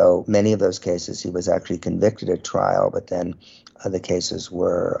 And so many of those cases he was actually convicted at trial, but then the cases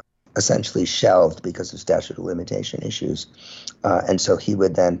were essentially shelved because of statute of limitation issues. And so he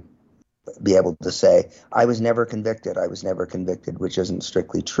would then be able to say, I was never convicted, which isn't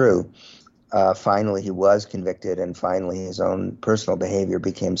strictly true. Finally, he was convicted, and finally his own personal behavior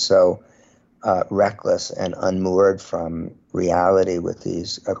became so reckless and unmoored from reality with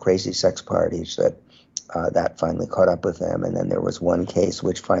these crazy sex parties that finally caught up with him. And then there was one case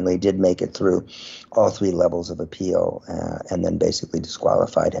which finally did make it through all 3 levels of appeal and then basically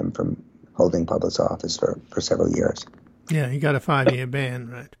disqualified him from holding public office for several years. Yeah, he got a 5-year ban,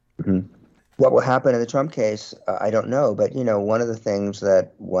 right? Mm-hmm. What will happen in the Trump case, I don't know. But, one of the things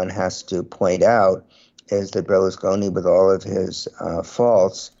that one has to point out is that Berlusconi, with all of his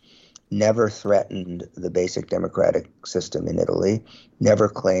faults, never threatened the basic democratic system in Italy, never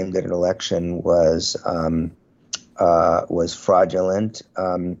claimed that an election was fraudulent,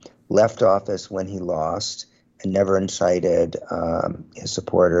 left office when he lost, and never incited his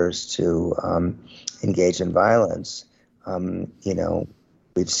supporters to engage in violence.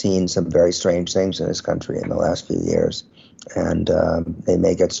 We've seen some very strange things in this country in the last few years, and they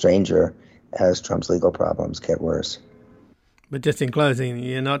may get stranger as Trump's legal problems get worse. But just in closing,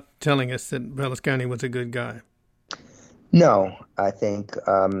 you're not telling us that Berlusconi was a good guy. No, I think,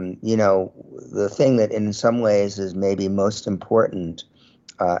 the thing that in some ways is maybe most important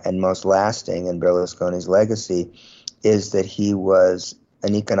and most lasting in Berlusconi's legacy is that he was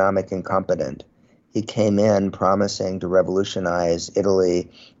an economic incompetent. He came in promising to revolutionize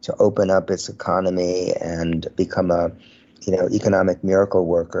Italy, to open up its economy and become a, economic miracle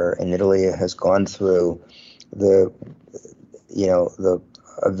worker. And Italy has gone through a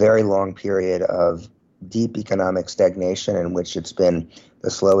very long period of deep economic stagnation in which it's been the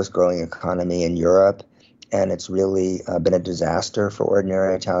slowest growing economy in Europe. And it's really been a disaster for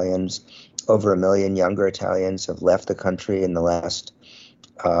ordinary Italians. Over 1 million younger Italians have left the country in the last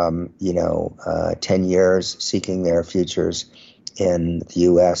 10 years, seeking their futures in the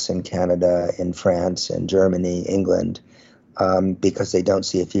U.S. and Canada, in France and Germany, England, because they don't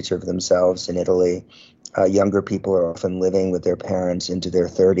see a future for themselves in Italy. Younger people are often living with their parents into their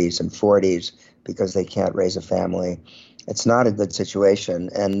 30s and 40s because they can't raise a family. It's not a good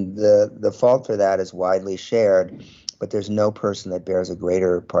situation, and the fault for that is widely shared, but there's no person that bears a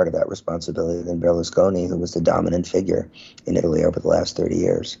greater part of that responsibility than Berlusconi, who was the dominant figure in Italy over the last 30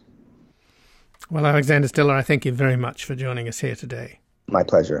 years. Well, Alexander Stille, I thank you very much for joining us here today. My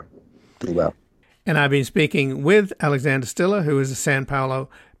pleasure. Be well. And I've been speaking with Alexander Stille, who is a San Paulo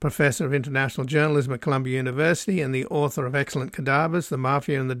professor of international journalism at Columbia University and the author of excellent Cadavers, The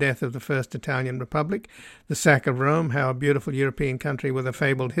Mafia and the Death of the First Italian Republic, The Sack of Rome, How a Beautiful European Country with a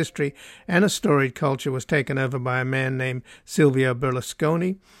Fabled History and a Storied Culture was Taken Over by a Man Named Silvio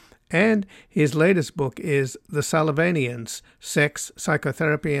Berlusconi. And his latest book is The Salivanians, Sex,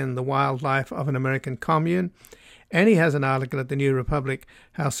 Psychotherapy and the Wildlife of an American Commune. And he has an article at the New Republic,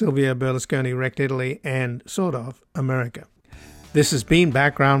 How Silvio Berlusconi Wrecked Italy and, sort of, America. This has been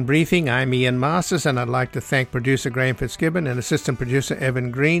Background Briefing. I'm Ian Masters, and I'd like to thank producer Graham Fitzgibbon and assistant producer Evan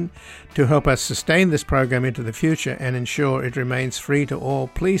Green. To help us sustain this program into the future and ensure it remains free to all,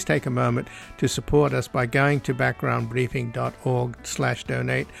 please take a moment to support us by going to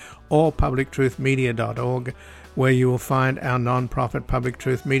backgroundbriefing.org/donate or publictruthmedia.org, where you will find our non-profit Public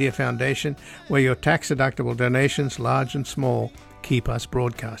Truth Media Foundation, where your tax-deductible donations, large and small, keep us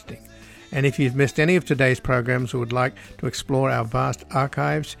broadcasting. And if you've missed any of today's programs or would like to explore our vast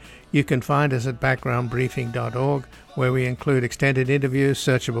archives, you can find us at backgroundbriefing.org, where we include extended interviews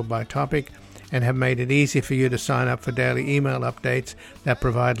searchable by topic and have made it easy for you to sign up for daily email updates that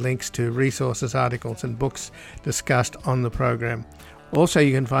provide links to resources, articles, and books discussed on the program. Also,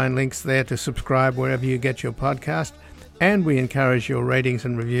 you can find links there to subscribe wherever you get your podcast, and we encourage your ratings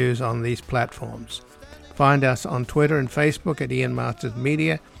and reviews on these platforms. Find us on Twitter and Facebook at Ian Masters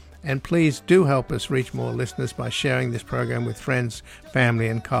Media, and please do help us reach more listeners by sharing this program with friends, family,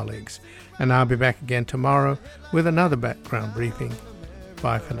 and colleagues. And I'll be back again tomorrow with another background briefing.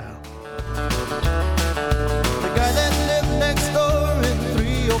 Bye for now. The guy that lived next door in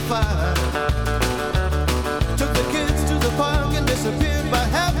 305 took the kids to the park and disappeared by